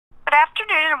Good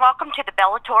afternoon and welcome to the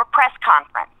Bellator press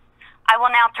conference. I will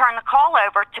now turn the call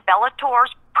over to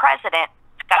Bellator's president,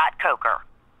 Scott Coker.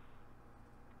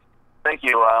 Thank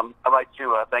you. I'd like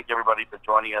to thank everybody for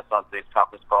joining us on today's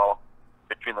conference call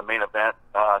between the main event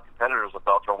competitors of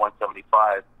Bellator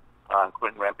 175,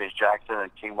 including Rampage Jackson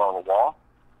and King Mo Lawal,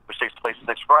 which takes place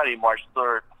next Friday, March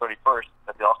 3rd, 31st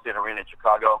at the Allstate Arena in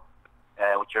Chicago,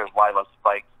 and which airs live on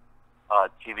Spike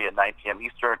TV at 9 p.m.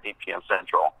 Eastern, 8 p.m.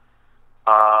 Central.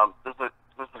 This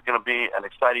is going to be an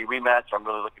exciting rematch. I'm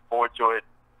really looking forward to it.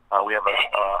 We have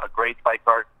a great fight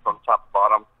card from top to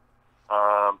bottom.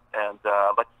 And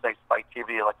I'd like to thank Spike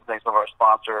TV. I'd like to thank some of our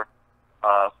sponsors,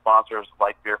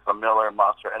 Light Beer from Miller,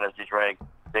 Monster Energy Drink,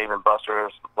 Dave &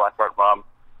 Buster's, Blackheart Rum.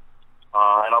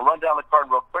 And I'll run down the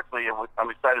card real quickly. And I'm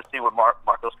excited to see what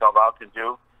Marcos Calval can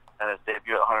do in his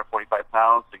debut at 145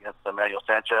 pounds against Emmanuel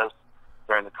Sanchez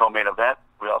during the co-main event.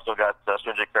 We also got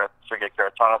Sergey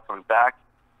Karatanov coming back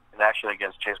in action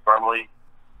against Chase Carmely.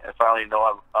 And finally,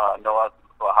 Noah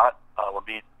Lahat will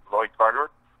beat Lloyd Carter.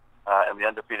 And the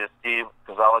undefeated Steve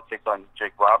Gonzalez takes on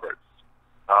Jake Roberts.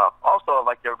 Also, I'd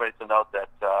like everybody to note that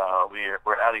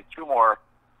we're adding two more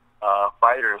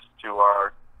fighters to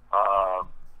our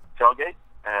tailgate,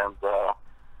 and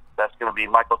that's going to be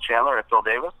Michael Chandler and Phil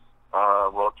Davis.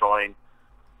 Will join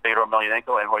Fedor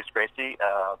Emelianenko and Royce Gracie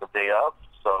the day of.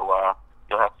 So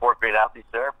you'll have four great athletes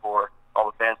there for all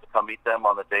the fans to come meet them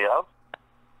on the day of.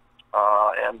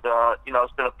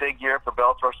 It's been a big year for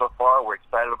Bellator so far. We're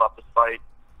excited about this fight.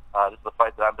 This is a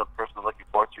fight that I've been personally looking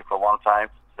forward to for a long time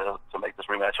to make this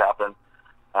rematch happen.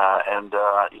 There's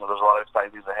a lot of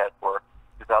exciting news ahead for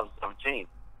 2017.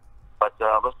 But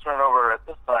let's turn it over at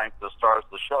this time to the stars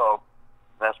of the show.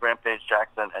 And that's Rampage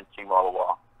Jackson and King Mo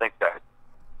Lawal. Thanks, guys.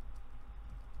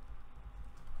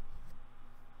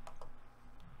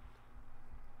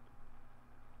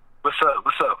 What's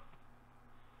up?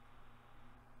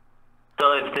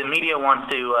 So if the media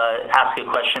wants to ask a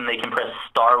question, they can press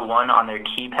 *1 on their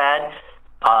keypad.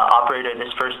 Operator,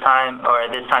 this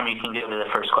time you can go to the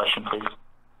first question, please.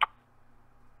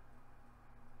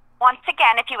 Once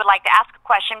again, if you would like to ask a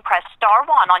question, press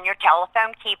 *1 on your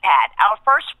telephone keypad. Our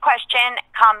first question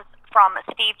comes from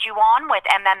Steve Juwan with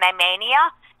MMA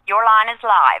Mania. Your line is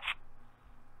live.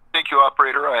 Thank you,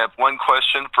 operator. I have one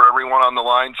question for everyone on the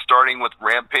line, starting with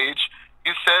Rampage.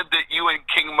 You said that you and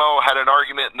King Mo had an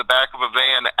argument in the back of a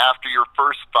van after your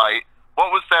first fight.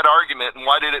 What was that argument, and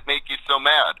why did it make you so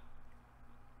mad?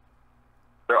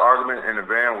 The argument in the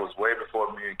van was way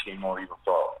before me and King Mo even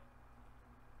fought.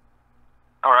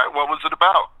 All right, what was it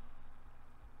about?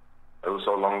 It was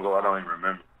so long ago, I don't even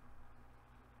remember.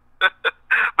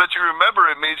 But you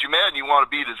remember it made you mad and you want to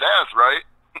beat his ass, right?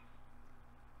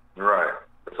 Right.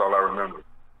 That's all I remember.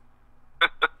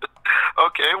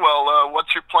 Okay, well,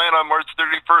 what's your plan on March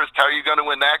 31st? How are you going to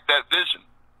enact that vision?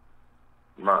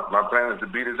 My plan is to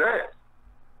beat his ass.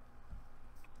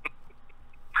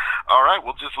 All right,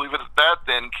 we'll just leave it at that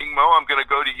then. King Mo, I'm going to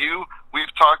go to you.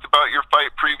 We've talked about your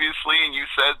fight previously, and you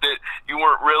said that you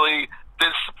weren't really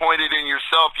disappointed in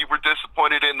yourself. You were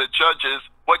disappointed in the judges.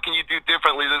 What can you do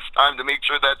differently this time to make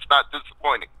sure that's not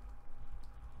disappointing?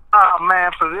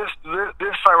 Man, for this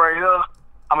fight right here,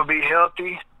 I'm going to be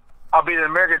healthy. I'll be the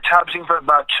American top team for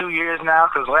about 2 years now,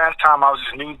 because last time I was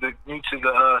just new to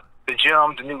the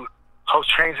gym, the new host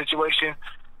training situation.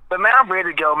 But, man, I'm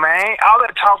ready to go, man. All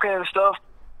that talking and stuff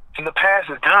from the past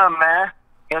is done, man.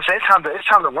 You know what I'm saying? It's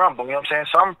time to rumble, you know what I'm saying?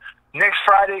 So next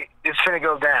Friday, it's finna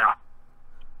go down.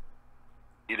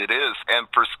 It is. And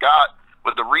for Scott,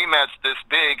 with the rematch this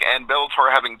big and Bellator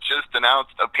having just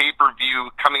announced a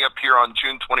pay-per-view coming up here on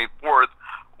June 24th,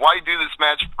 why do this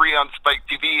match free on Spike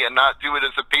TV and not do it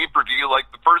as a pay-per-view like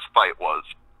the first fight was?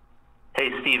 Hey,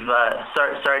 Steve,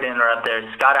 sorry to interrupt there.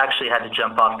 Scott actually had to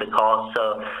jump off the call,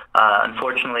 so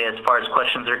unfortunately, as far as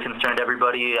questions are concerned,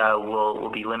 everybody will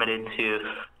be limited to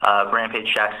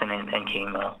Rampage Jackson and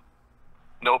King Mo.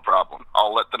 No problem.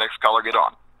 I'll let the next caller get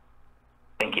on.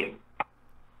 Thank you.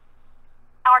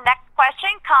 Our next question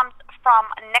comes from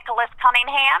Nicholas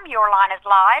Cunningham. Your line is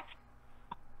live.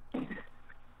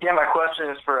 Yeah, my question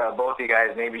is for both of you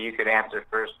guys. Maybe you could answer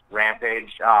first,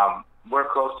 Rampage. We're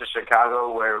close to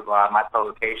Chicago, where my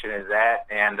publication is at,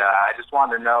 and I just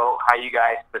wanted to know how you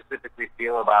guys specifically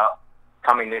feel about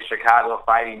coming to Chicago,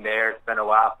 fighting there. It's been a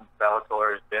while since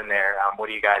Bellator has been there. What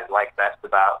do you guys like best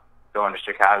about going to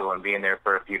Chicago and being there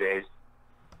for a few days?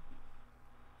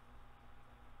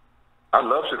 I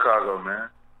love Chicago, man.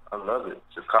 I love it.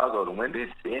 Chicago, the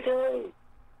Windy City.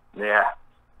 Yeah.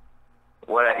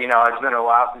 It's been a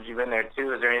while since you've been there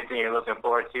too. Is there anything you're looking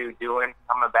forward to doing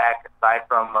coming back aside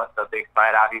from the big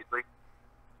fight, obviously?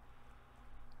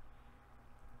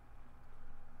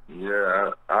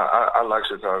 Yeah, I like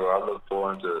Chicago. I look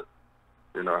forward to,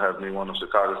 having me one of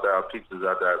Chicago-style pizzas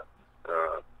out there.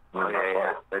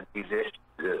 Yeah. That'd be it.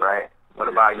 Yeah. Right. What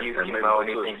about you, and Kimo?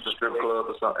 maybe Anything to a strip club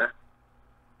or something?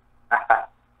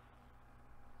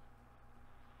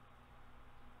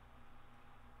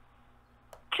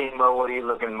 Kimo, what are you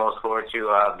looking most forward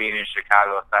to being in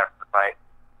Chicago aside from the fight?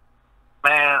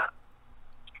 Man,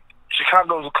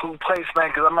 Chicago's a cool place, man,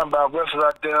 because I remember I wrestled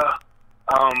out there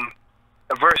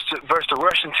versus the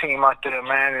Russian team out there,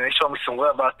 man, and they showed me some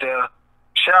love out there.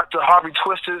 Shout out to Harvey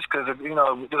Twisters, because,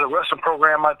 there's a wrestling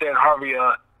program out there in Harvey,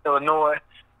 Illinois.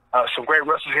 Some great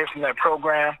wrestlers here from that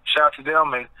program. Shout out to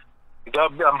them, and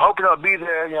I'm hoping they'll be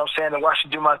there, to watch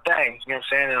me do my thing, and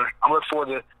I'm looking forward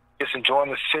to just enjoying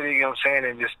the city,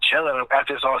 and just chilling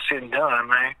after it's all said and done,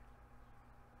 man.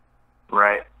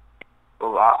 Right.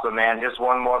 Well, awesome, man. Just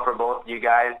one more for both of you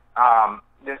guys.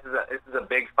 This is a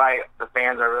big fight. The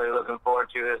fans are really looking forward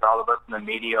to this. All of us in the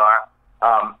media are.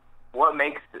 Why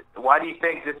do you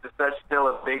think this is still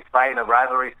a big fight and the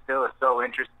rivalry still is so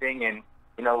interesting? And,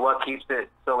 what keeps it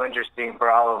so interesting for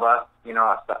all of us,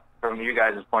 from you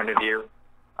guys' point of view?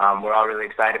 We're all really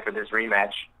excited for this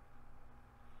rematch.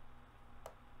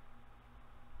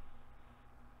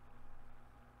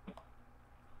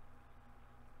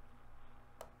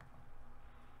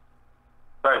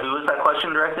 Sorry, who was that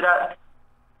question directed at?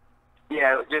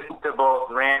 Yeah, just to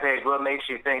both. Rampage, what makes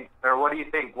you think, or what do you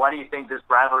think, why do you think this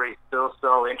rivalry is still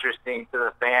so interesting to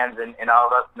the fans and all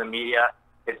of us in the media?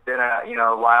 It's been a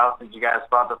while since you guys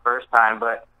fought the first time,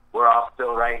 but we're all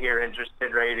still right here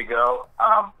interested, ready to go.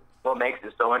 What makes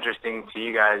it so interesting to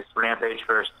you guys? Rampage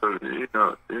first. So,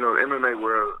 MMA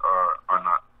world are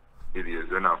not idiots.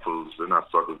 They're not fools. They're not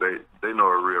suckers. They know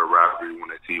a real rivalry when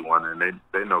they see one, and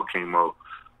they know Kimo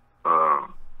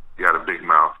got a big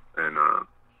mouth, and I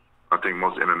think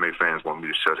most MMA fans want me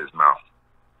to shut his mouth.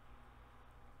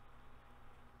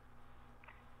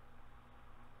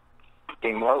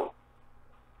 Kimo?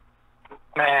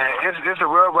 Man, it's a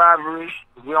real rivalry.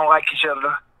 We don't like each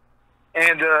other.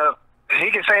 And he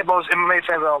can say most MMA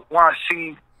fans don't want to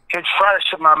see him try to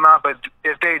shut my mouth, but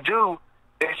if they do,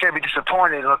 they should be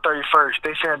disappointed on the 31st.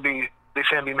 They shouldn't be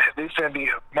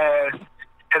mad,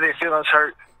 have their feelings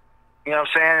hurt. You know what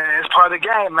I'm saying? It's part of the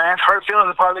game, man. Hurt feelings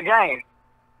are part of the game.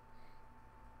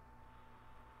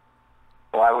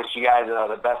 Well, I wish you guys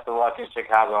the best of luck in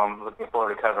Chicago. I'm looking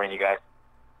forward to covering you guys.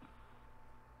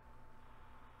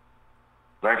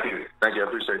 Thank you. Thank you. I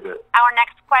appreciate that. Our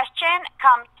next question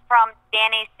comes from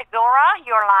Danny Segura.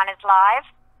 Your line is live.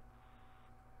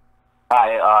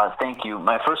 Hi, thank you.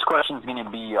 My first question is going to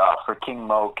be for King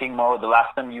Mo. King Mo, the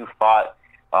last time you fought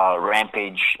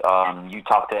Rampage, you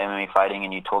talked to MMA Fighting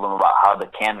and you told them about how the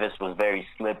canvas was very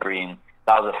slippery, and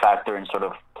that was a factor in sort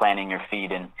of planting your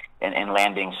feet and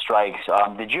landing strikes.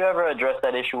 Did you ever address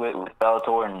that issue with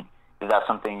Bellator, and is that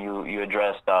something you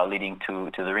addressed leading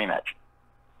to the rematch?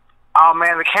 Oh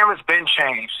man, the canvas been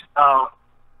changed. Under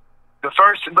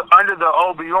the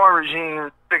old Bjorn regime,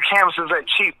 the canvas was that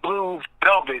cheap blue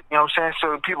velvet, you know what I'm saying?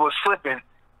 So people were slipping.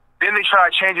 Then they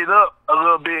tried to change it up a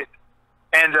little bit.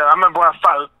 And I remember when I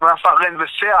fought Lenny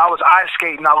Vassell, I was ice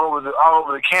skating all over the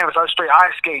canvas. I was straight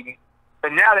ice skating.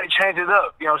 But now they changed it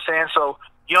up, you know what I'm saying? So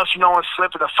you don't see no one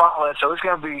slipping or falling. So it's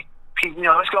gonna be, you're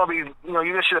gonna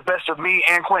see the best of me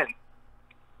and Quentin.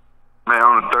 Man,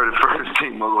 on the 31st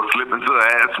team, I'm going to slip into the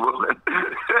ass whooping.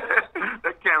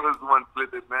 That canvas wasn't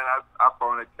slipping, man. I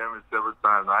fought on that canvas several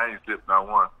times. I ain't slipped not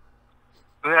one.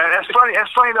 Yeah, that's funny.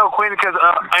 That's funny though, Quentin, because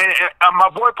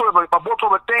my boy put up a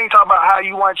thing talking about how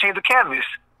you want to change the canvas.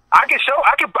 I can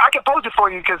post it for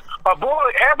you because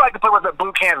everybody can play with that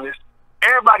blue canvas.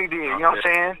 Everybody did. You know what I'm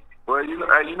saying? Well, you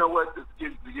know what? To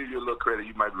give you a little credit,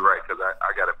 you might be right because I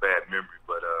got a bad memory,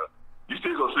 but you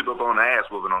still gonna slip up on the ass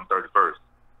whooping on the 31st.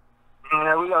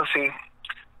 Yeah, we gonna see.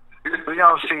 We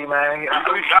gonna see, man.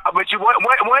 But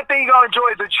one thing you gonna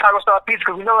enjoy is the Chicago style pizza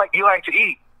because we know you like to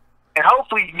eat, and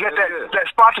hopefully you get that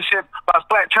sponsorship by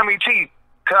Flat Tummy Tea.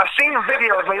 Cause I've seen the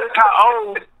videos, man. You look kind of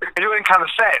old and you're looking kind of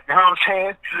fat. You know what I'm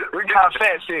saying? We're kind of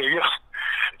fat here.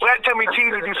 Flat Tummy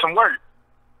Tea to do some work.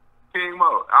 King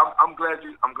Mo, I'm glad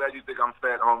you think I'm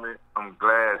fat, homie. I'm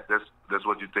glad that's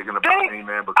what you're thinking about me,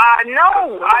 man. I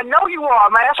know you are,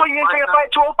 man. That's why you didn't take a fight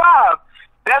 205.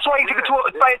 That's why you took it to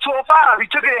fight 205. You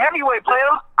took it at heavyweight, player.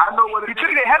 I know what you took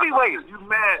it at heavyweight. You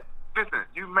mad? Listen,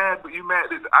 you mad?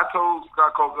 Listen, I told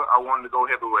Scott Coker I wanted to go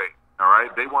heavyweight. All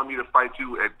right, they want me to fight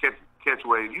you at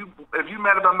catchweight. If you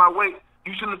mad about my weight,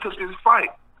 you shouldn't have took this fight.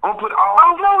 I'm gonna put all.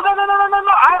 Oh no!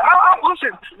 I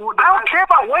listen. I don't care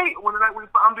about weight. When the night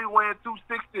I'm be weighing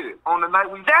 260 on the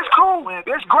night we. That's cool.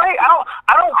 That's great.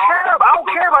 I don't care. I don't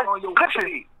care about.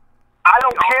 Listen. I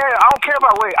don't care. I don't care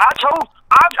about weight. I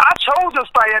chose to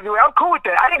fight heavyweight. I'm cool with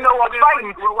that. I didn't know I was fighting.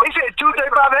 They said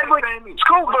 235 heavyweight. It's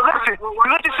cool, but listen, you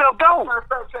let yourself go.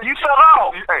 You fell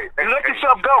off. You let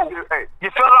yourself go. You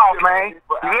fell off, man.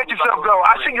 You let yourself go.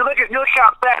 I see you look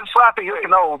how fat and sloppy. You're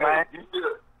looking old, man.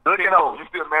 Looking old. You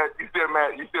still mad? You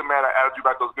still mad? I asked you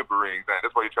about those nipple rings, man.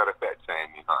 That's why you try to fat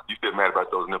shame me, huh? You still mad about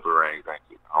those nipple rings, ain't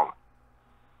you?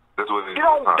 That's what it is. You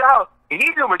don't doubt. You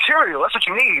need new material. That's what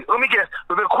you need. Let me guess.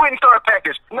 The Quentin Star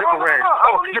package. Nipple rings.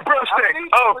 Oh, your broomstick.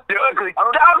 Oh, you're ugly. Dog,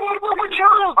 you need new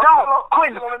material, dog.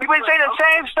 Quentin, you've been saying the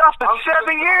same stuff for 7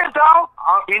 years, dog.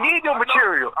 You need new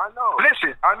material. I know.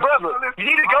 Listen, brother, you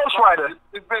need a ghostwriter.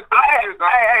 It's been 7 years.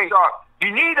 Hey. You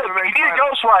need a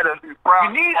ghostwriter. You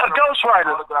need a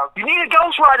ghostwriter. You need a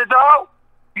ghostwriter, dog.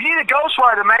 You need a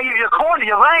ghostwriter, man. You're corny.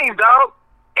 You're lame, dog.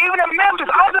 Even in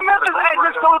Memphis, I was in Memphis. Hey,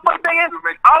 let's go. The funny thing is,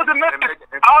 I was in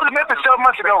Memphis 7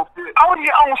 months ago. I was in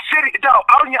your own city, dog.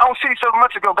 I was in your own city 7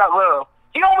 months ago. Got love.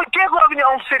 You don't even get love in your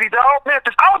own city, dog.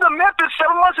 Memphis. I was in Memphis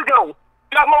 7 months ago.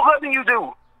 Got more love than you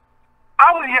do.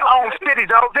 I was in your own city,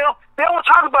 dog. They don't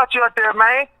talk about you out there,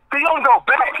 man. Cause you don't go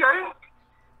back. Okay.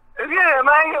 Yeah,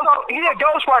 man. You need a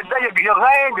ghostwriter. You're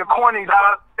lame. You're corny,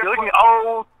 dog. You're looking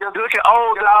old. You're looking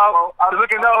old, dog. You're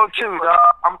looking old too, dog.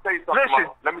 I'm gonna tell you something.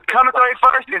 Listen, coming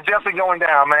 31st is definitely going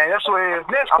down, man. That's what it is.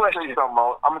 Next question. I'm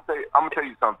gonna tell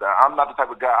you something. I'm not the type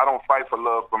of guy. I don't fight for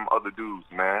love from other dudes,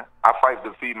 man. I fight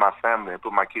to feed my family and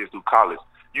put my kids through college.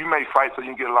 You may fight so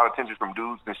you can get a lot of attention from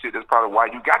dudes and shit. That's probably why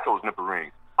you got those nipple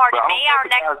rings. Pardon me. Our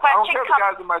next question. I don't care if the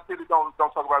guys in my city don't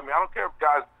talk about me. I don't care if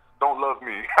guys don't love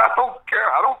me. I don't care.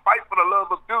 I don't fight for the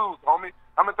love of dudes, homie.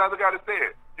 I'm the type of guy that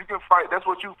said you can fight. That's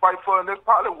what you fight for, and that's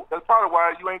probably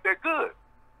why you ain't that good.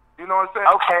 You know what I'm saying?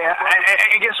 Okay,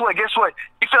 and guess what?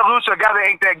 You feel lose to a guy that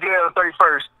ain't that good on the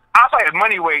 31st. I fight at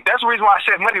money weight. That's the reason why I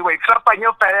said money weight, because I'm fighting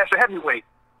your fat ass at heavyweight.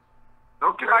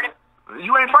 Okay.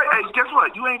 You ain't fighting. Hey, guess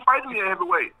what? You ain't fighting me at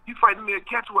heavyweight. You fighting me at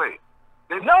catchweight.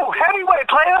 No, heavyweight,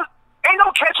 player. Ain't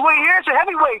no catchweight here. It's a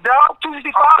heavyweight, dog.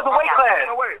 265 is the weight class.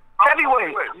 Heavyweight.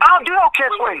 I don't do no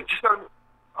catchweight.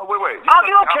 Wait. I don't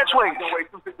do no catchweight. You can weigh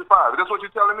 265. That's what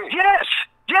you're telling me? Yes,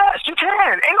 you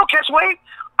can. Ain't no catchweight.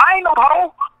 I ain't no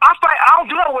hoe. I don't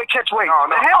do no weight catchweight.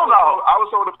 No. Hell no. I was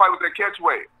told to fight with that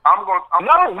catchweight.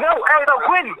 No. Hey, no,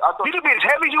 Quentin. You can be as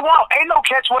heavy as you want. Ain't no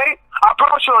catchweight. I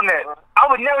promise you on that. I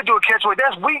would never do a catchweight.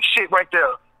 That's weak shit right there.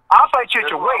 I'll fight you at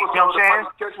your weight. You know what I'm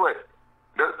saying? Catchweight.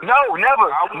 No,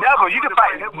 never. You can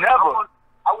fight. Never.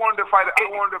 I wanted to fight a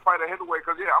heavyweight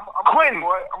because I'm a big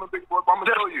boy. I'm a big boy. But I'm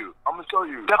gonna show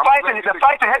you. The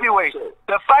fight's a heavyweight.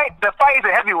 The fight is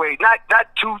a heavyweight, not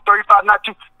 235,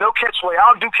 no catchweight. I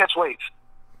don't do catchweights.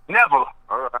 Never.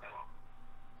 All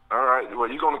right. Well,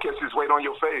 you're gonna catch this weight on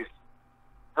your face.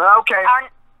 Okay.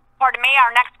 Pardon me.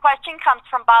 Our next question comes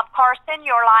from Bob Carson.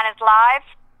 Your line is live.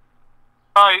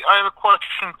 Hi, I have a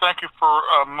question. Thank you for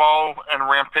Mo and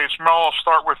Rampage. Mo, I'll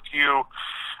start with you.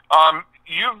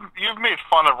 You've made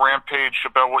fun of Rampage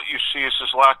about what you see as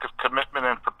his lack of commitment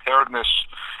and preparedness.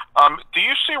 Do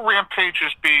you see Rampage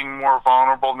as being more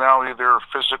vulnerable now, either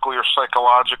physically or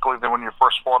psychologically, than when you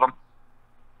first fought him?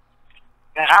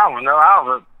 I don't know. I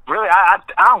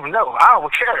don't know. I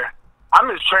don't care. I'm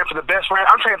just training for the best.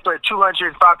 I'm training for a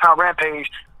 205-pound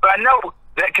Rampage, but I know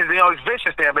that because he's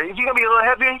vicious there. But if you're gonna be a little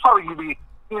heavier, he's probably gonna be,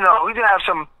 he's gonna have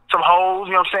some holes.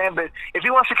 You know what I'm saying? But if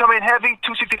he wants to come in heavy,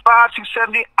 265,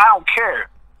 270, I don't care.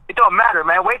 It don't matter,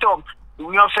 man. Weight don't.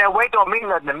 You know what I'm saying? Weight don't mean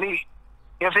nothing to me.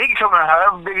 You know what I'm saying? He can come in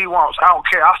however big he wants. I don't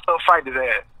care. I'll still fight his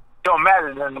ass. Don't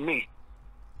matter nothing to me.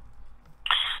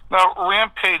 Now,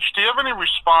 Rampage, do you have any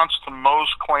response to Mo's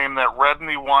claim that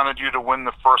Redney wanted you to win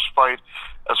the first fight,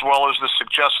 as well as the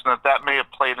suggestion that may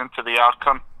have played into the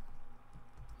outcome?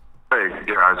 Hey,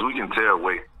 guys, we can tell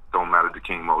weight don't matter to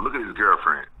King Mo. Look at his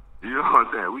girlfriend. You know what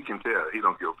I'm saying? We can tell he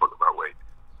don't give a fuck about weight.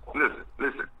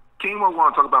 Listen. King Mo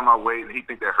want to talk about my weight, and he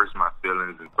think that hurts my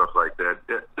feelings and stuff like that.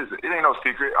 Listen, it ain't no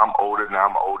secret. I'm older now.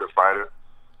 I'm an older fighter.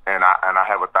 And I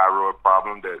have a thyroid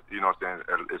problem that, you know what I'm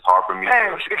saying, it's hard for me to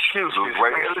lose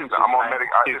weight. I'm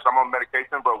on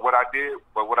medication, but what I did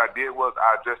was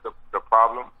I addressed the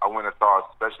problem. I went and saw a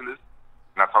specialist,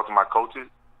 and I talked to my coaches,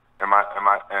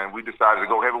 and we decided to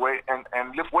go heavyweight and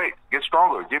lift weight, get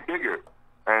stronger, get bigger.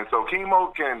 And so King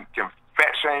Mo can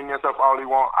fat shame yourself all he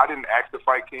want. I didn't ask to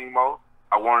fight King Mo.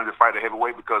 I wanted to fight a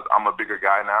heavyweight because I'm a bigger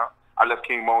guy now. I left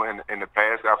King Mo in the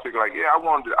past. I figured I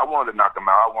wanted to knock him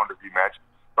out. I wanted to rematch.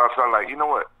 But I felt like, you know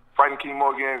what? Fighting King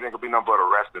Mo again ain't gonna be nothing but a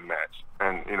wrestling match.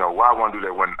 And why I want to do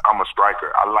that when I'm a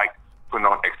striker? I like putting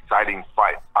on exciting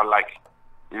fights. I like,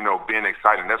 being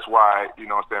exciting. That's why,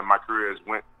 my career has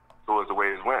went towards the way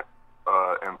it went.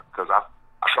 And because I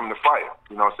come to fight.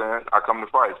 You know what I'm saying? I come to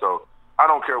fight. So I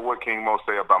don't care what King Mo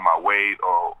say about my weight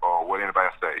or what anybody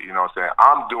say. You know what I'm saying?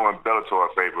 I'm doing Bellator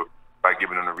a favor by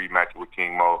giving him a rematch with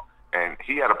King Mo. And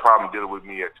he had a problem dealing with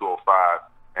me at 205,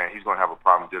 and he's going to have a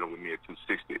problem dealing with me at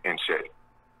 260 in shape.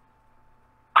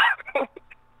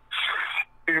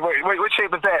 Wait, what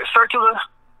shape is that? Circular?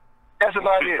 That's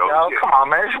about it, dog. Yeah. Come on,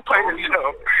 man. You play this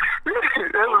show.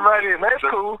 That's about it, man. That's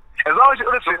cool. As long as you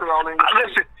listen, as long as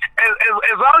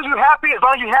you're happy,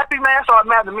 man, that's all that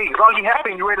matters to me. As long as you're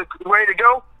happy and you're ready to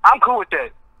go, I'm cool with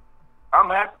that. I'm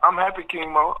happy,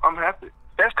 King Mo. I'm happy.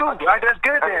 That's cool. Right? That's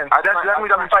good then. That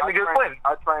means I'm fighting a good win.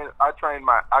 I train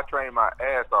my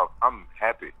ass off. I'm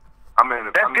happy.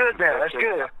 That's good then. That's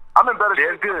good. I'm in better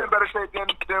shape. Good. I'm in better shape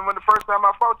than when the first time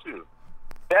I fought you.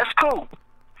 That's cool.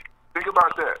 Think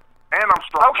about that. And I'm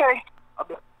strong. Okay.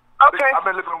 I've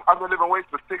been living weights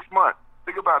for 6 months.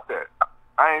 Think about that.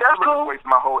 I ain't lifting weights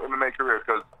my whole MMA career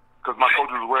because my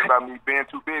coaches was worried about me being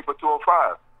too big for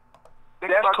 205.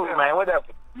 That's cool, that. Man. Whatever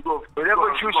you want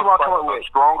to come up with.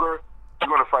 You're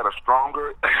going to fight a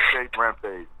stronger in-shape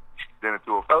Rampage than a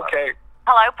 205. Okay.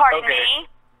 Hello, pardon me.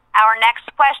 Our next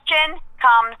question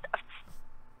comes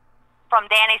from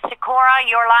Danny Sikora.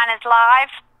 Your line is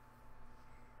live.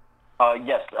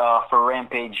 Yes, for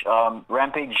Rampage.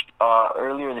 Rampage,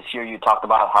 earlier this year you talked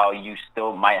about how you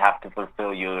still might have to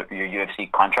fulfill your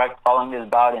UFC contract following this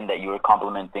bout, and that you were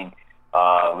complimenting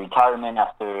retirement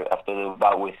after the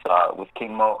bout with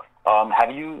King Mo.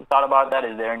 Have you thought about that?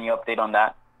 Is there any update on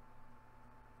that?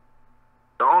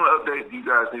 The only update you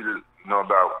guys need to know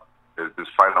about is this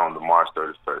fight on the March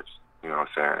 31st. You know what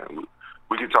I'm saying?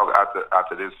 We can talk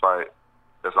after this fight.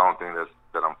 That's the only thing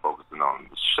that I'm focusing on,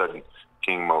 shutting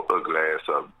King Mo ugly ass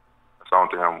up. That's the only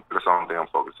thing I'm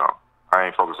focused on. I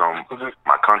ain't focused on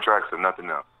my contracts or nothing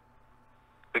else.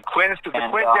 The Quinn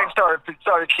Jack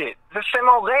started shit. The same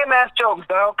old lame ass jokes,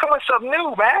 dog. Come with something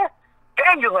new, man.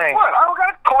 Damn, you lame. What? I don't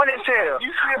got corny as hell.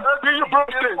 You see it ugly. You're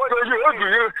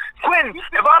ugly. Quinn,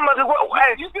 if I'm ugly,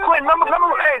 Quinn, remember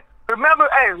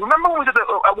when we was at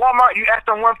Walmart, you asked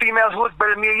them one female who was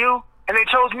better than me or you, and they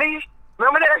chose me?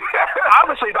 Remember that?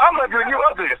 Obviously, I'm ugly and you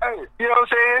ugly. You know what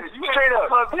I'm saying? Straight up.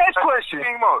 Next question.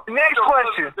 Next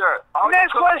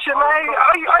question, man.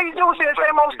 All you do is say the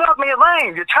same old stuff, man. You're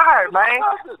lame. You're tired, man.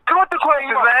 Come with the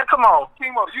questions, man. Come on.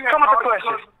 Come with the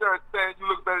questions. You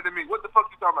look better than me. What the fuck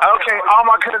you talking about? Okay, all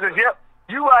my cousins, yep.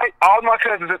 You right. All my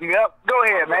cousins, yep. Go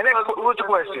ahead, man. What's the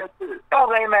question? Oh,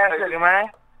 lame ass nigga, man.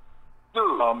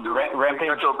 Dude,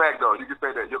 Rampage got your back, though. You can say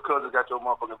that. Your cousin got your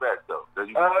motherfucking back, though.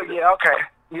 Yeah, okay.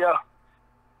 Yeah.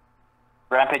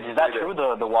 Rampage, is that true?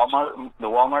 The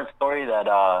Walmart story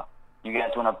that you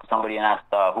guys went up to somebody and asked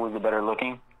who was the better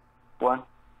looking one?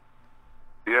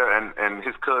 Yeah, and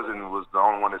his cousin was the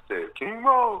only one that said King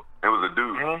Mo. It was a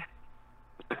dude.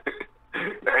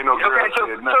 There ain't no girl. Okay,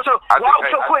 so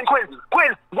Quinn,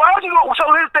 why would you go? So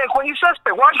here's the thing, Quinn, you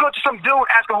suspect. Why would you go to some dude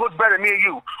asking who's better, me or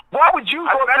you? Why would you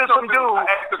go to some dude?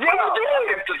 Yeah,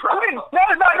 you did. Quinn,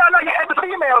 no, you asked the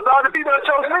females, dog. The females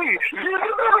chose me.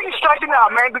 You striking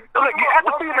out, man. Look, you asked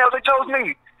the females, they chose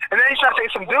me. And then you try to say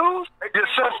some dudes?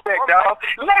 You're suspect, dog.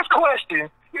 Next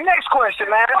question, man. Next question.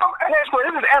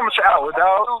 This is amateur hour,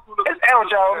 dog. It's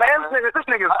amateur hour, man. This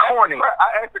nigga's corny.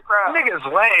 I asked the crowd. Nigga's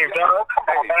lame, dog. Come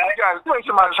on, man. You guys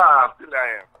wasting my time.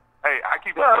 I am. Hey, I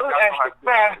keep y'all know I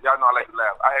like to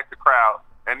laugh. I asked the crowd,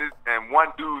 and one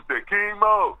dude said King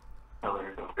Mo. All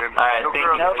right, thank you.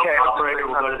 Okay. Operator,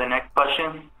 we'll go to the next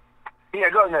question. Yeah,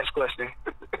 go to the next question.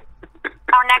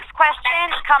 Our next question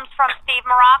comes from Steve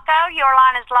Morocco. Your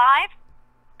line is live.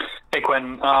 Hey,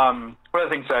 Quinn. One of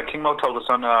the things King Mo told us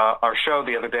on our show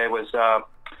the other day was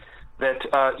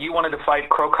that you wanted to fight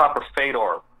Crow Cop or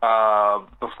Fedor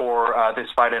before this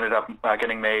fight ended up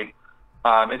getting made.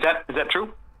 Is that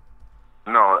true?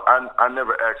 No, I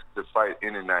never asked to fight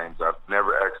any names. I've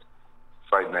never asked to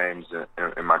fight names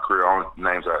in my career. Only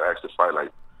names I asked to fight,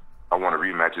 like, I wanted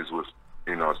rematches with,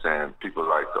 you know what I'm saying, people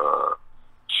like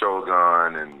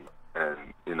Shogun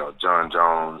and you know, John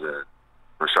Jones and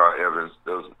Rashad Evans.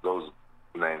 Those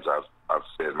names I've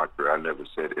said in my career. I never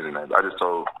said any names. I just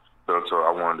told Bellator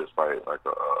I wanted to fight like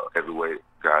a heavyweight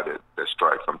guy that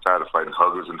strikes. I'm tired of fighting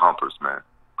huggers and humpers, man.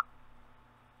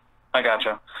 I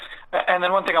gotcha. And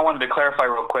then one thing I wanted to clarify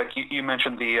real quick. You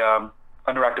mentioned the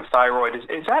underactive thyroid.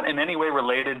 Is that in any way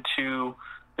related to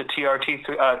the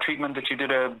TRT treatment that you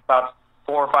did about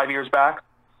 4 or 5 years back?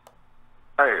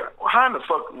 Hey, how in the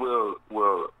fuck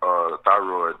will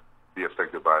thyroid be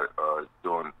affected by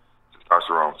doing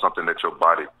testosterone, something that your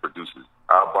body produces?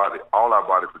 All our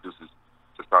body produces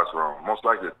testosterone. Most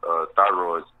likely,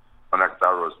 underactive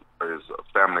thyroid is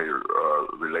family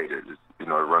related. It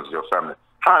runs in your family.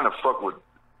 How in the fuck would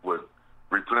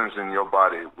replenishing your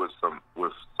body with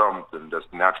something that's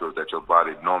natural that your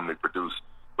body normally produces.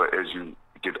 But as you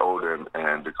get older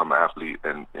and become an athlete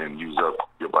and use up,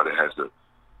 your body has to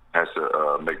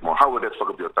make more. How would that fuck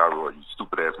up your thyroid, you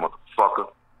stupid ass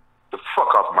motherfucker? The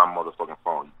fuck off my motherfucking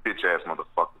phone, you bitch ass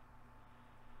motherfucker.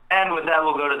 And with that,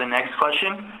 we'll go to the next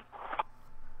question.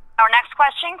 Our next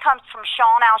question comes from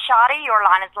Sean Al-Shadi. Your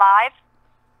line is live.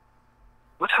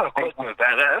 What type of question is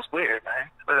that? That's weird,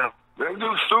 man. That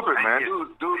dude's stupid, man.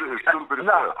 Dude is stupid as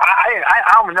No, hell.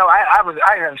 I don't know. I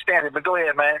didn't understand it, but go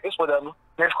ahead, man. It's whatever.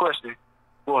 Next question.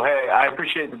 Well, hey, I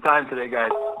appreciate the time today,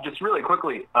 guys. Just really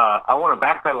quickly, I want to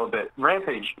backpedal a bit.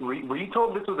 Rampage, were you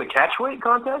told this was a catchweight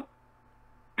contest?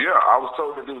 Yeah, I was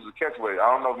told that it was a catchweight.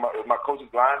 I don't know if my coach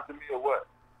is lying to me or what.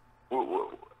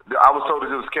 I was told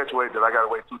that it was catchweight, that I got to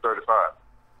weigh 235.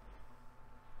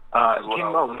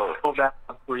 King Mo,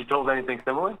 were you told anything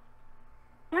similar?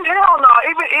 Hell no.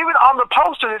 Even on the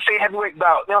poster that say heavyweight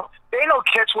bout, there ain't no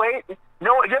catchweight.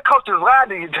 No, your coach is lying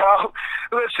to you, dog.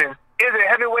 Listen, it's a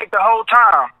heavyweight the whole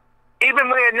time. Even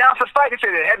when they announced the fight, they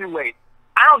said it's heavyweight.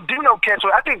 I don't do no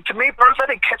catchweight. I think, to me personally, I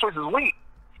think catchweight is weak.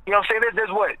 You know what I'm saying?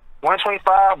 There's what?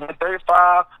 125,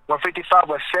 135, 155,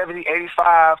 170,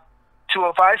 85,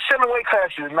 205. It's 7 weight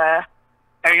classes, man.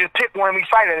 And you pick one we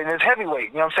fight at, and it's heavyweight.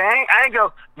 You know what I'm saying? I ain't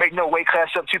gonna make no weight class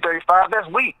up 235. That's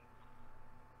weak.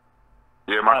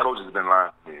 Yeah, my coach has been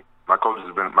lying to me. My coach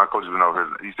has been over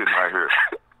here. He's sitting right here.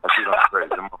 I see it on the face.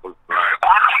 Them motherfuckers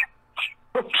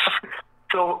lying.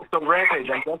 So Rampage,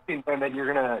 I'm guessing then that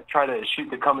you're gonna try to shoot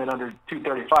to come in under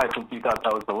 235 since you thought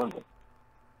that was the limit.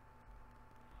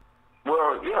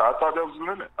 Well, yeah, I thought that was the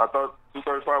limit. I thought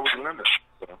 235 was the limit.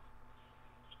 So.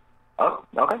 Oh,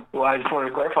 okay. Well, I just wanted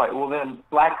to clarify. Well, then,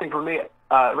 last thing for me,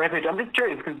 Rampage, I'm just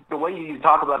curious because the way you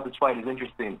talk about this fight is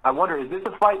interesting. I wonder, is this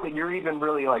a fight that you're even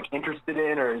really like interested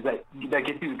in, or is that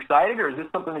gets you excited, or is this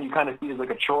something that you kind of see as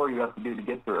like a chore you have to do to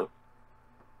get through?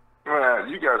 Man,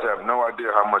 you guys have no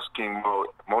idea how much King Mo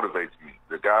motivates me.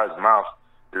 The guy's mouth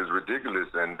is ridiculous,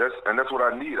 and that's what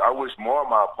I need. I wish more of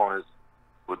my opponents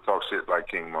would talk shit like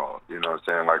King Mo. You know what I'm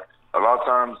saying? Like, a lot of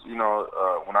times, you know,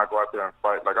 when I go out there and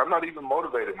fight, like, I'm not even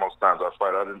motivated most times I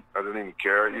fight. I didn't even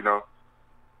care, you know.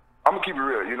 I'm gonna keep it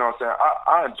real, you know what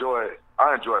I'm saying? I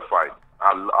enjoy fighting.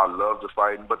 I love the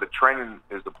fighting, but the training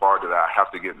is the part that I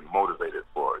have to get motivated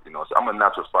for. You know, so I'm a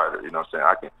natural fighter. You know what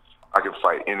I'm saying? I can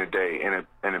fight any day,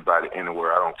 anybody,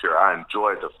 anywhere. I don't care. I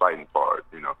enjoy the fighting part.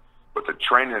 You know, but the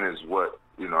training is what,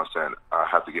 you know what I'm saying, I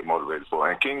have to get motivated for.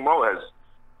 And King Mo has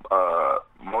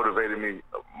motivated me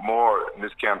more in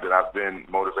this camp than I've been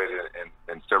motivated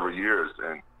in several years,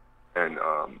 and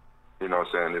you know what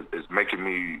I'm saying, it's making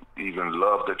me even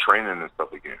love the training and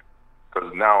stuff again.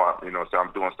 Because now, you know, so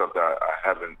I'm doing stuff that I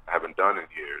haven't done in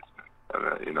years,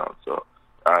 and you know, so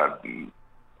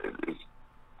it's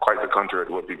quite the contrary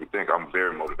to what people think. I'm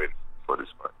very motivated for this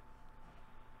fight.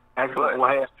 Excellent.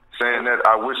 But saying that,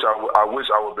 I wish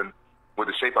I would have been, with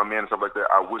the shape I'm in and stuff like that,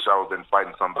 I wish I would have been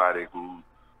fighting somebody who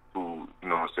you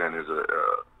know what I'm saying, is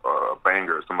a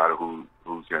banger, somebody who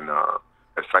can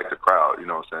excite the crowd. You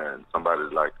know what I'm saying? Somebody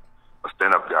like a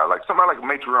stand-up guy, like somebody like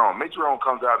Matron. Matron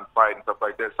comes out and fight and stuff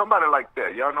like that. Somebody like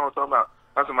that. Y'all know what I'm talking about?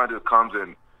 Not somebody that comes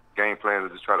in game plan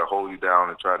and just try to hold you down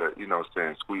and try to, you know what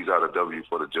I'm saying, squeeze out a W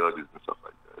for the judges and stuff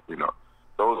like that. You know,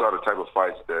 those are the type of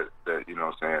fights that you know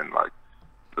what I'm saying, like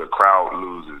the crowd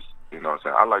loses. You know what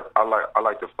I'm saying? I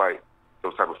like to fight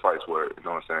those type of fights where, you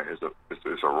know what I'm saying,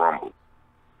 it's a rumble.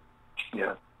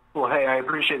 Yeah. Well, hey, I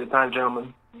appreciate the time,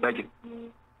 gentlemen. Thank you.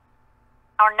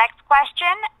 Our next question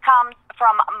comes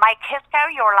from Mike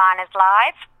Hisco. Your line is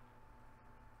live.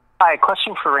 Hi,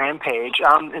 question for Rampage.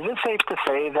 Is it safe to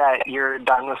say that you're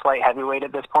done with light heavyweight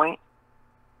at this point?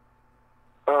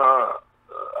 I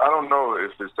don't know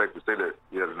if it's safe to say that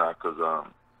yet or not, because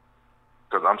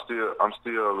I'm still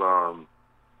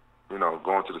you know,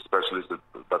 going to the specialist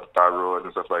about the thyroid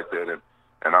and stuff like that,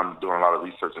 and I'm doing a lot of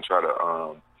research and try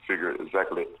to figure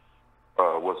exactly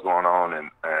what's going on,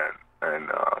 and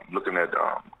looking at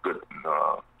good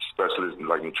specialists,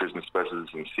 like nutrition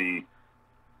specialists, and see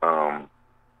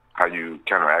how you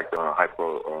counteract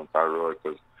hypothyroid.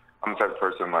 Because I'm the type of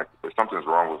person, like, if something's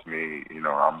wrong with me, you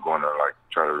know, I'm going to like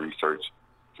try to research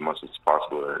as much as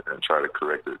possible and try to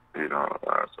correct it. You know,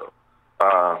 so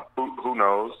who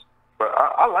knows? But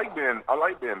I like being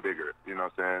bigger. You know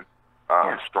what I'm saying?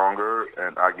 I'm stronger,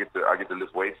 and I get to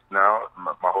lift weights now.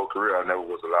 My whole career, I never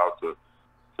was allowed to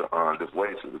lift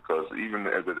weights, because even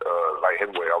as a light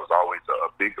heavyweight, I was always a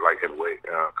big light heavyweight,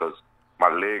 because my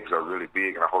legs are really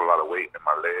big and I hold a lot of weight in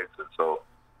my legs, and so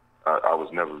I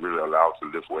was never really allowed to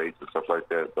lift weights and stuff like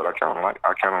that. But I kind of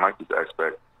like this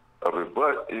aspect of it.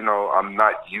 But you know, I'm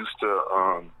not used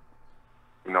to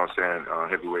you know what I'm saying,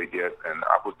 heavyweight yet, and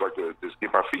I would like to just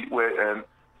get my feet wet and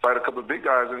fight a couple of big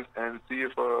guys and see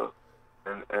if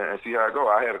and see how I go.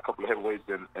 I had a couple of heavyweights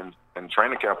in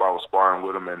training camp. I was sparring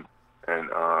with them, and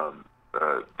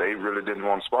they really didn't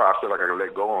want to spar. I feel like I could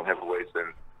let go on heavyweights,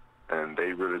 and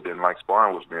they really didn't like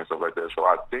sparring with me and stuff like that. So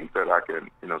I think that I can,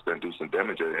 you know, do some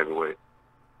damage at heavyweight.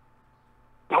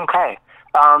 Okay.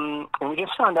 We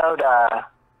just found out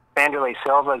Vanderlei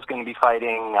Silva is going to be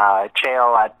fighting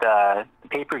Chael at the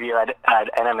pay-per-view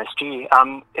at NMSG.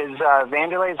 Is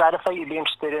that a fight you'd be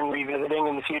interested in revisiting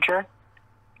in the future?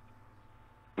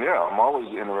 Yeah, I'm always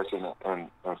interested in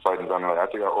fighting Vanderlei. I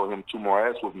think I owe him 2 more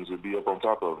ass whoopings to be up on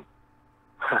top of him.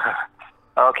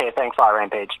 Okay, thanks a lot,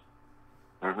 Rampage.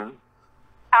 Mm-hmm.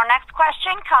 Our next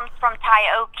question comes from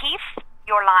Ty O'Keefe.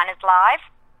 Your line is live.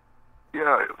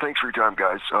 Yeah, thanks for your time,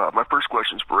 guys. My first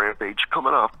question is for Rampage.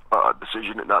 Coming off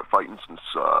decision and not fighting since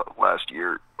last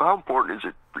year, how important is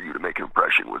it for you to make an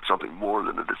impression with something more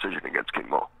than a decision against King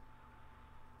Mo?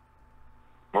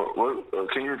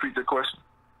 Can you repeat the question?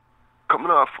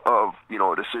 Coming off of, you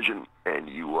know, a decision and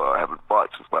you haven't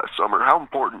fought since last summer, how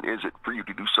important is it for you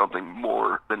to do something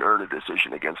more than earn a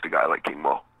decision against a guy like King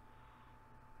Mo?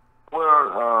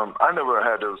 Well, I never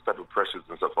had those type of pressures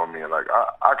and stuff on me. Like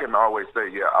I can always say,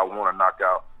 yeah, I want a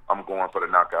knockout. I'm going for the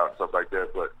knockout and stuff like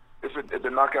that. But if the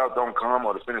knockout don't come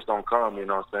or the finish don't come, you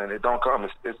know what I'm saying, it don't come.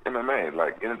 It's MMA.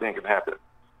 Like anything can happen.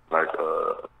 Like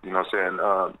you know what I'm saying.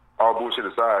 All bullshit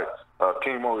aside,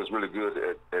 King Mo is really good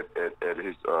at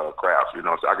his craft. You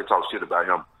know, so I can talk shit about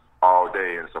him all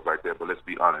day and stuff like that. But let's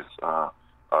be honest,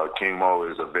 King Mo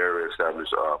is a very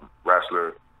established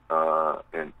wrestler.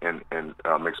 In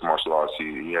mixed martial arts,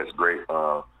 he has great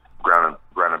ground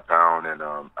and pound, and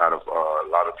out of a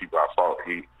lot of people I fought,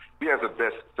 he has the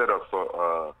best setup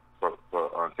for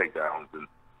takedowns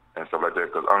and stuff like that.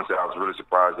 Because honestly, I was really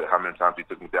surprised at how many times he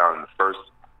took me down in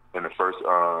the first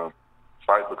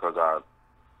fight, because I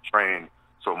trained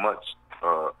so much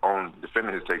on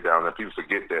defending his takedowns, and people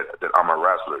forget that I'm a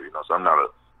wrestler. You know, so I'm not an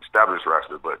established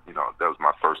wrestler, but you know that was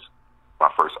my first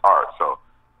art. So.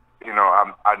 You know,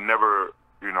 I never,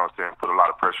 you know what I'm saying, put a lot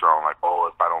of pressure on, like,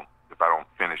 oh, if I don't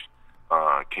finish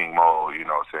King Mo, you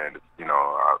know what I'm saying, you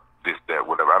know, this, that,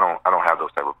 whatever. I don't have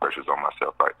those type of pressures on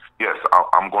myself. Like, yes,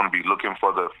 I'm going to be looking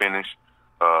for the finish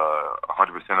 100%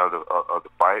 of the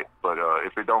fight, but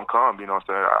if it don't come, you know what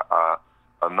I'm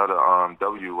saying, another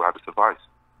W will have to suffice.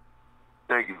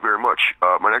 Thank you very much.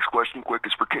 My next question, quick,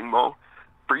 is for King Mo.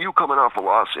 For you coming off a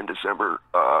loss in December,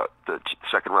 the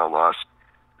second round loss,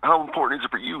 how important is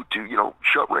it for you to, you know,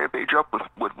 shut Rampage up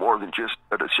with more than just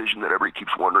a decision that everybody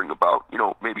keeps wondering about, you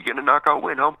know, maybe getting a knockout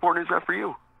win? How important is that for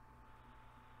you?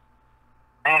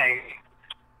 Hey,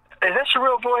 is that your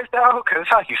real voice, though? Because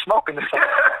it's like you smoking this stuff.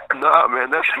 Nah,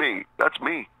 man, that's me. That's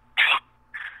me.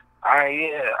 All right,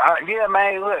 yeah,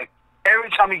 man, look, every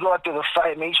time you go out there to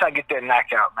fight, man, you try to get that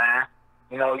knockout, man.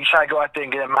 You know, you try to go out there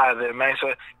and get him out of there, man.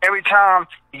 So every time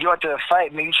you go out there to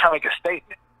fight, man, you try to make a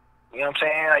statement. You know what I'm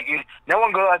saying? Like, no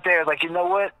one goes out there like, you know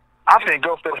what? I'm finna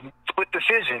go for the split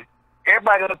decision.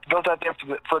 Everybody goes out there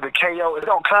for the KO. If it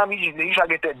don't come, you try to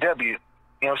get that W. You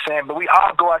know what I'm saying? But we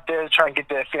all go out there to try and get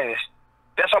that finish.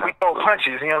 That's why we throw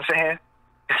punches. You know what I'm saying?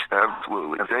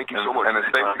 Absolutely. Thank you so much. And the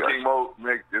statement King Mo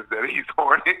makes is that he's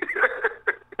horny.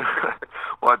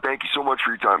 Well, thank you so much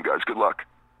for your time, guys. Good luck.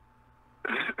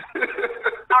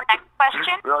 Our next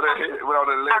question. Our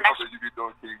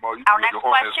next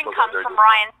question comes from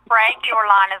Ryan Sprague. Your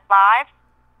line is live.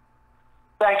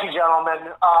 Thank you,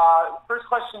 gentlemen. First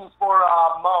question is for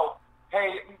Mo.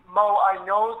 Hey, Mo, I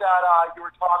know that you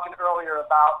were talking earlier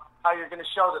about how you're going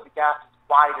to show that the gap is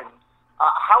widened.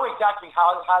 How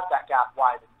has that gap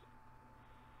widened?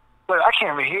 Look, I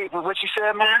can't even hear what you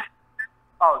said, man.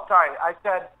 Oh, sorry. I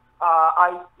said,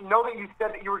 I know that you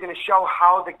said that you were going to show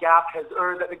how the gap has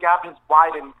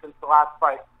widened since the last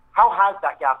fight. How has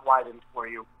that gap widened for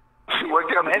you? What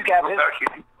gap is?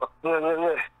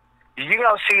 Look. You're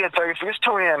going to see it 30. If it's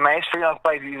tuning in, man, it's free on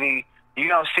Fight TV. You're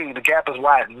going to see the gap is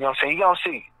widened. You know what I'm saying? You're going to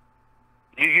see.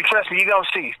 You trust me, you're going to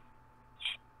see.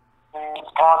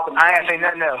 Awesome. I ain't saying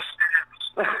nothing else.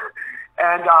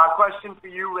 And question for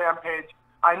you, Rampage.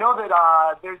 I know that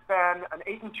there's been an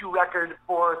 8-2 record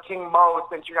for King Mo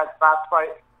since you guys' last fight,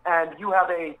 and you have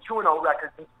a 2-0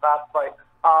 record since the last fight.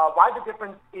 Why the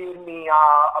difference in the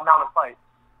amount of fights?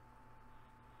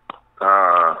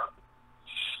 I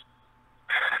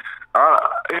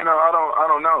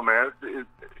don't know, man.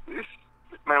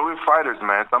 Man, we're fighters,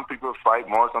 man. Some people fight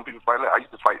more, some people fight less. I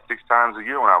used to fight 6 times a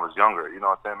year when I was younger. You know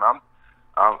what I'm saying?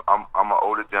 I'm an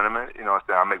older gentleman. You know what I'm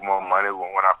saying? I make more money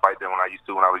when I fight than when I used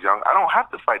to when I was young. I don't have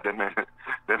to fight that many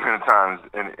times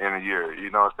in a year.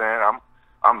 You know what I'm saying?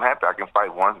 I'm happy. I can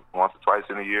fight once or twice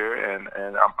in a year, and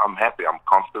I'm happy. I'm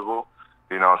comfortable.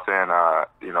 You know what I'm saying?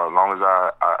 You know, as long as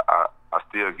I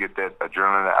still get that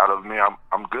adrenaline out of me,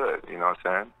 I'm good. You know what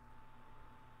I'm saying?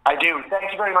 I do.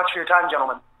 Thank you very much for your time,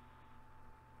 gentlemen.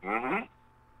 Mm-hmm.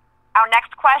 Our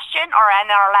next question,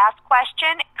 and our last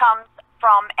question, comes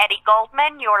from Eddie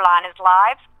Goldman. Your line is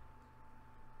live.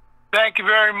 Thank you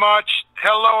very much.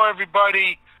 Hello,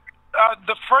 everybody.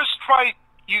 The first fight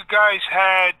you guys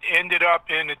had ended up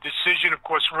in a decision. Of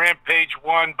course, Rampage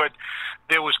won, but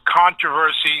there was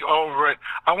controversy over it.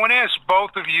 I want to ask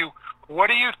both of you, what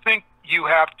do you think you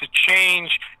have to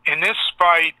change in this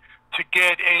fight to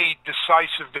get a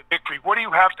decisive victory? What do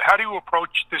you have to, how do you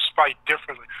approach this fight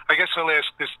differently? I guess I'll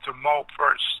ask this to Mo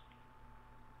first.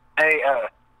 Hey,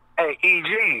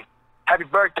 EG, happy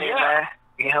birthday, man.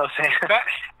 You know what I'm saying?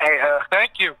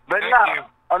 Thank you. But Thank you.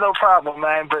 Oh, no problem,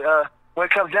 man. But when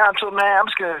it comes down to it, man, I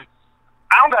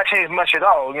don't got to change much at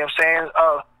all. You know what I'm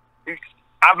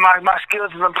saying? My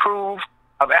skills have improved.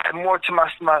 I've added more to my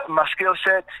skill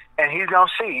set, and he's gonna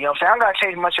see. You know what I'm saying? I don't gotta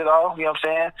change much at all. You know what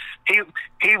I'm saying?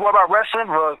 He what about wrestling?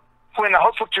 Well, when I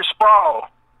hope with your sprawl,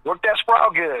 work that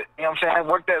sprawl good. You know what I'm saying?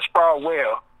 Work that sprawl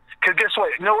well. Cause guess what?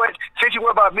 You know what? Since you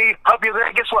worry about me, hump your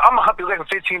leg. Guess what? I'm gonna hump your leg in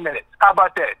 15 minutes. How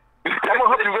about that? I'm gonna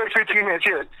hump your leg in 15 minutes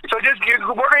here. So just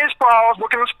work on your sprawls,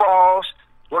 working on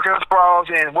sprawls,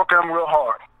 and working them real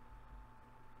hard.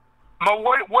 Mo,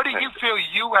 what do you feel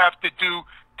you have to do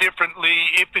differently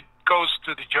if it goes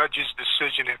to the judge's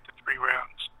decision after 3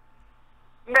 rounds?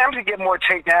 Man, I'm gonna get more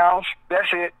takedowns.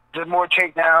 That's it. Just more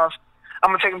takedowns.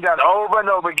 I'm gonna take him down over and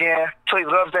over again till he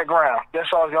loves that ground.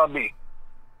 That's all it's gonna be.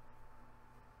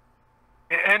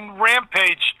 And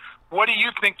Rampage, what do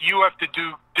you think you have to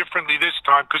do differently this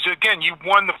time? Because again, you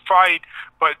won the fight,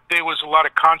 but there was a lot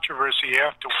of controversy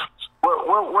afterwards. Where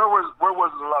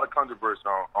was a lot of controversy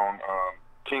on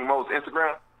King Mo's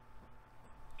Instagram?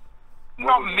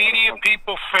 No, media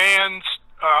people, fans,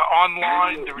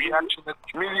 online, the reaction that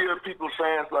media people,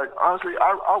 fans. Like honestly,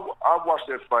 I watched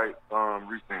that fight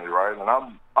recently, right? And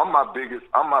I'm my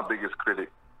biggest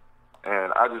critic,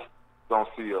 and I just don't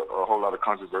see a whole lot of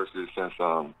controversy since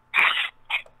But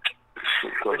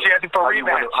you have to for a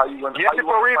rematch. You have to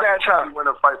for a rematch, huh? How you win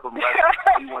a fight from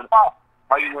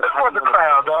How you win the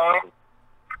crowd, dog.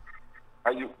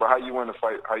 How you win a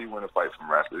fight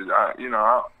from wrestlers?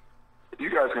 You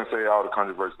guys can say all the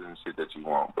controversy and shit that you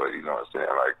want, but you know what I'm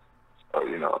saying? Like,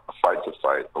 a fight's a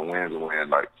fight, a win's a win.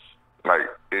 Like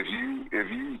if you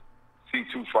see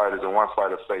 2 fighters and one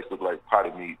fighter's face look like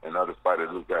potty meat, and the other fighter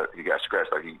he got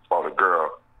scratched like he fought a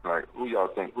girl. Like, who you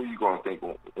gonna think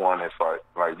won that fight?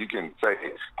 Like, you can say,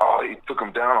 oh, he took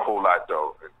him down a whole lot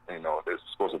though. There's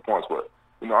supposed to points, but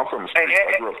I'm from the streets.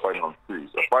 I grew up fighting on the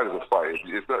streets. A fight is a fight.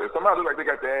 If somebody look like they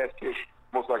got their ass kicked,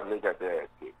 most likely they got their ass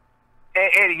kicked. Hey,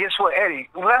 Eddie, guess what, Eddie?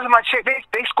 Last time I checked,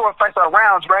 they score fights by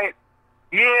rounds, right?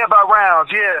 Yeah, by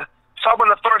rounds, yeah. So I won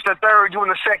the first and third, you won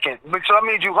the second. So that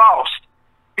means you lost.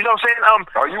 You know what I'm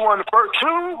saying? You won the first.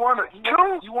 Two? You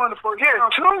won the first. Yeah,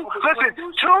 2. Listen, 2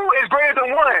 is greater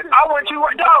than 1. I want you.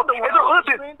 No,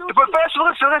 listen. The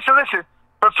professionals. Listen.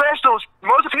 Professionals.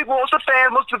 Most of the people, most of the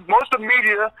fans, most of the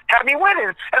media have me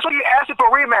winning. That's why you asked for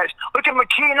a rematch. Look at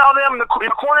McKee and all them in the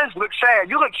corners. Look sad.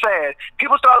 You look sad.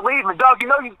 People start leaving. Dog, you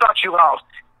thought you lost.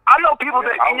 I know people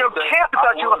that in your camp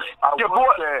thought you lost. Your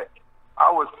boy.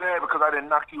 I was sad because I didn't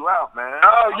knock you out, man.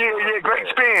 Oh yeah. Great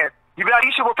spin. You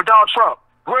should work for Donald Trump.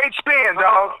 Great spin,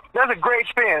 dog. That's a great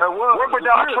spin. Work for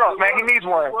Donald Trump, man. He needs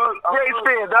one. Great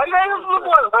spin, dog. Man.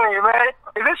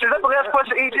 Is that the last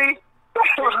question, EG?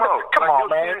 Come on,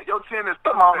 man. Your 10 is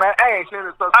Come on, man. Hey,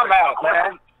 I'm out,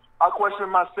 man. I question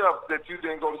myself that you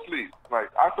didn't go to sleep. Like,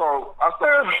 I saw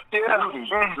you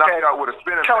knock out with a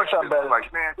spinning. Tell me something better.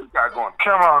 Like, man, this guy going.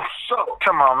 Come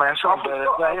on, man. Something better.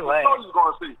 I thought you was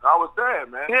going to sleep. I was there,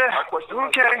 man. Yeah. I questioned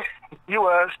okay. You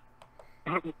was.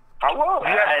 I was.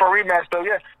 You asked for a rematch, though.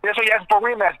 Yeah. That's what you asked for a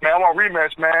rematch, man. I want a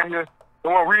rematch, man. I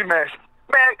want a rematch.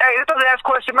 Man, hey, this is the last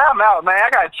question, man. I'm out, man. I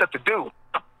got stuff to do.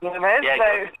 You know, man.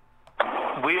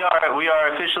 We are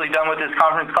officially done with this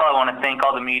conference call. I want to thank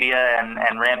all the media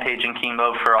and Rampage and King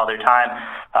Mo for all their time.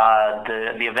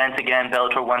 The event again,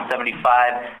 Bellator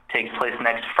 175, takes place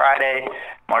next Friday,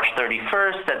 March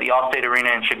 31st at the Allstate Arena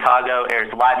in Chicago.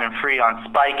 Airs live and free on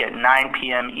Spike at 9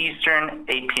 p.m. Eastern,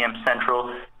 8 p.m.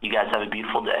 Central. You guys have a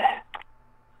beautiful day.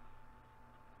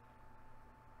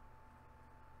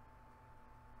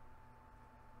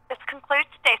 This concludes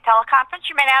today's teleconference.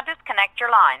 You may now disconnect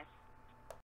your lines.